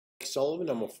Sullivan.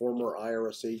 I'm a former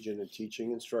IRS agent and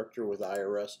teaching instructor with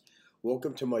IRS.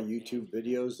 Welcome to my YouTube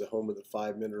videos, the home of the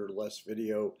 5-minute or less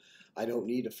video. I don't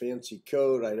need a fancy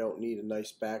code. I don't need a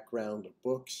nice background of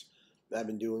books. I've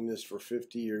been doing this for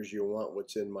 50 years. You want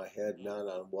what's in my head, not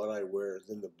on what I wear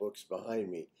than the books behind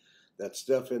me. That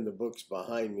stuff in the books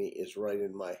behind me is right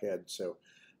in my head. So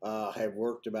I have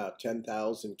worked about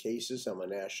 10,000 cases. I'm a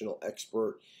national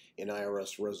expert in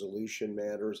IRS resolution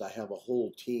matters. I have a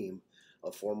whole team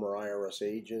of former IRS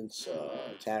agents,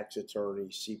 tax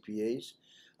attorneys, CPAs.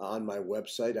 On my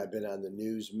website, I've been on the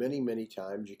news many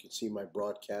times. You can see my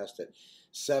broadcast at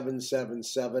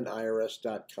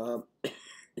 777irs.com.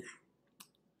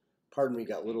 Pardon me,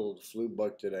 got a little of the flu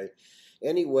bug today.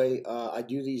 Anyway, I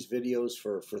do these videos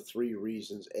for 3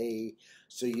 reasons. A,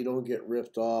 so you don't get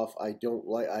ripped off. I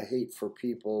hate for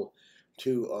people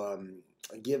to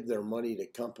give their money to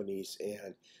companies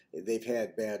and they've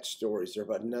had bad stories. There are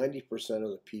about 90%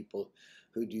 of the people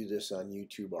who do this on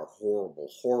YouTube are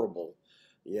horrible.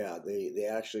 Yeah, they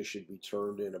actually should be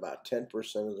turned in. About 10%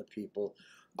 of the people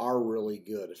are really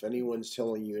good. If anyone's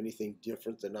telling you anything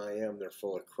different than I am, they're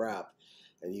full of crap.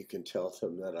 And you can tell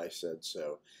them that I said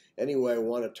so. Anyway, I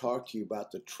want to talk to you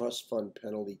about the trust fund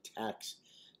penalty tax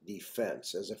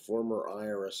defense. As a former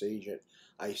IRS agent,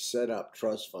 I set up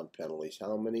trust fund penalties.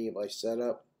 How many have I set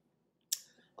up?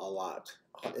 A lot,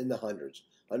 in the hundreds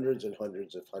and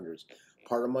hundreds.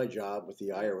 Part of my job with the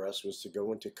IRS was to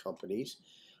go into companies,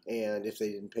 and if they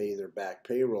didn't pay their back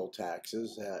payroll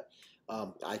taxes, that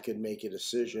I could make a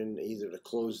decision either to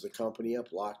close the company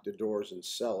up, lock the doors, and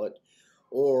sell it,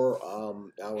 or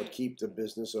I would keep the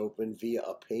business open via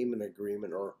a payment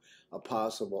agreement or a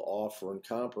possible offer and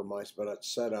compromise, but I'd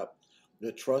set up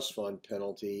the trust fund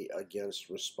penalty against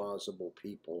responsible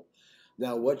people.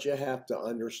 Now, what you have to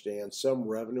understand, some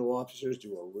revenue officers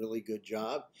do a really good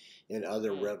job, and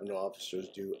other revenue officers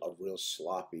do a real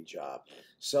sloppy job.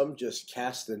 Some just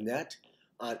cast the net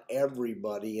on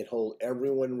everybody and hold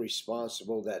everyone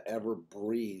responsible that ever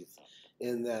breathed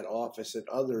in that office, and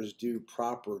others do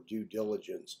proper due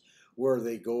diligence where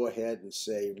they go ahead and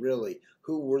say, really,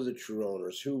 who were the true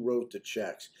owners, who wrote the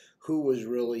checks, who was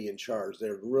really in charge.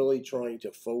 They're really trying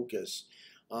to focus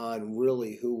on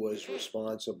really who was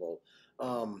responsible.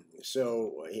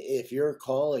 So if you're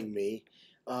calling me,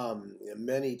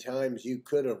 many times you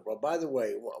could have, well, by the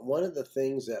way, one of the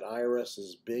things that IRS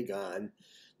is big on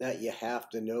that you have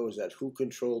to know is that who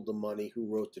controlled the money, who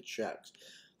wrote the checks.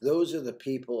 Those are the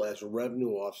people as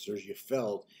revenue officers you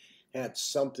felt had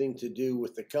something to do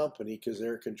with the company because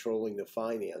they're controlling the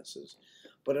finances.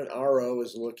 But an RO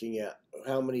is looking at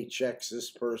how many checks this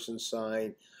person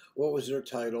signed, what was their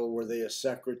title, were they a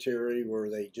secretary, were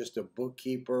they just a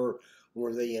bookkeeper,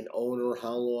 were they an owner,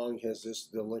 how long has this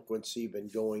delinquency been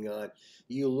going on.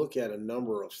 You look at a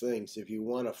number of things. If you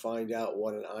want to find out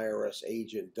what an IRS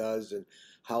agent does and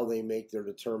how they make their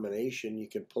determination, you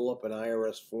can pull up an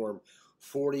IRS form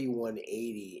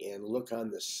 4180 and look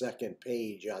on the second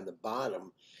page on the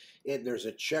bottom. There's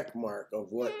a check mark of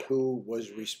who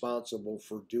was responsible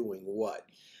for doing what.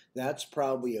 That's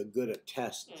probably a good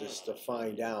test just to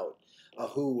find out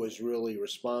who was really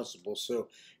responsible. So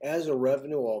as a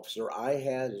revenue officer, I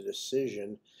had a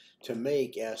decision to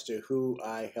make as to who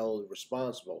I held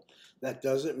responsible. That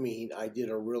doesn't mean I did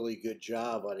a really good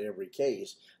job on every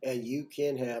case, and you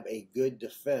can have a good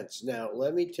defense. Now,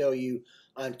 let me tell you,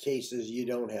 on cases you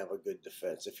don't have a good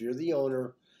defense. If you're the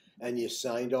owner and you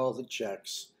signed all the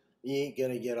checks, you ain't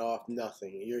going to get off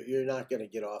nothing. You're not going to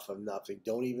get off of nothing.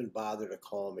 Don't even bother to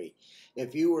call me.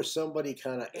 If you were somebody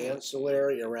kind of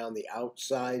ancillary around the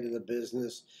outside of the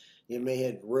business, you may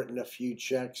have written a few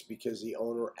checks because the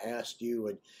owner asked you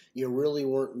and you really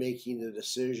weren't making the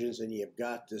decisions and you've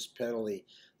got this penalty.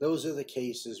 Those are the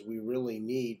cases we really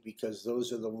need because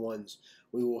those are the ones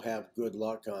we will have good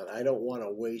luck on. I don't want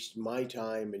to waste my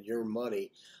time and your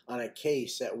money on a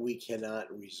case that we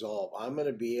cannot resolve. I'm going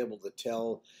to be able to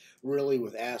tell really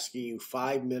with asking you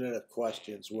 5-minute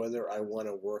questions whether I want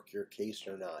to work your case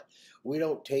or not. We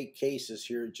don't take cases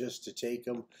here just to take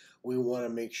them. We want to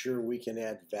make sure we can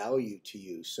add value to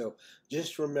you. So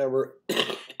just remember,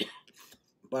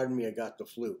 pardon me, I got the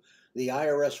flu. The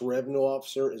IRS revenue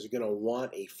officer is going to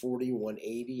want a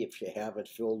 4180 if you haven't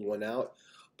filled one out.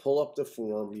 pull up the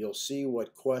form, you'll see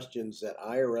what questions that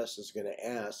IRS is going to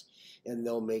ask, and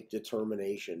they'll make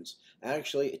determinations.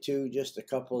 Actually, too, just a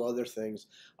couple other things.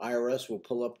 IRS will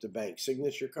pull up the bank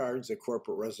signature cards, the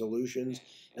corporate resolutions,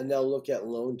 and they'll look at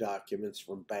loan documents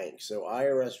from banks. So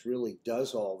IRS really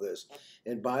does all this.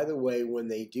 And by the way, when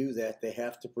they do that, they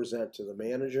have to present to the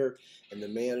manager, and the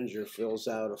manager fills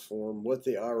out a form with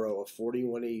the RO, a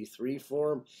 4183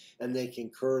 form, and they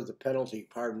concur the penalty,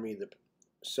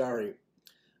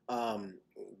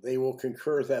 they will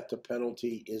concur that the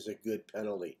penalty is a good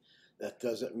penalty. That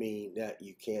doesn't mean that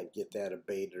you can't get that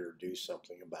abated or do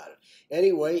something about it.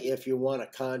 Anyway, if you want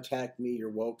to contact me, you're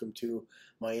welcome to.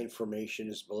 My information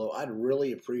is below. I'd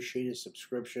really appreciate a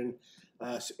subscription.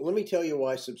 Let me tell you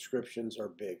why subscriptions are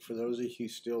big. For those of you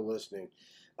still listening,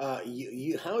 how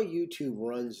YouTube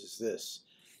runs is this.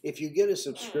 If you get a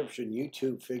subscription,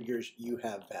 YouTube figures you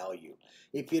have value.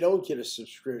 If you don't get a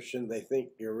subscription, they think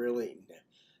you're really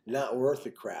not worth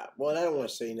a crap. Well, I don't want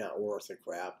to say not worth a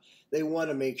crap. They want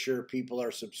to make sure people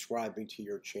are subscribing to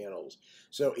your channels.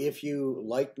 So if you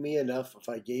liked me enough, if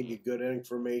I gave you good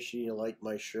information, you like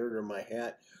my shirt or my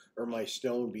hat or my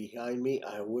stone behind me,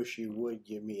 I wish you would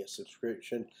give me a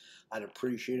subscription. I'd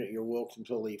appreciate it. You're welcome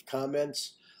to leave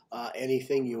comments.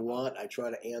 Anything you want. I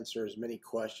try to answer as many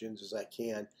questions as I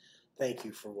can. Thank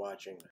you for watching.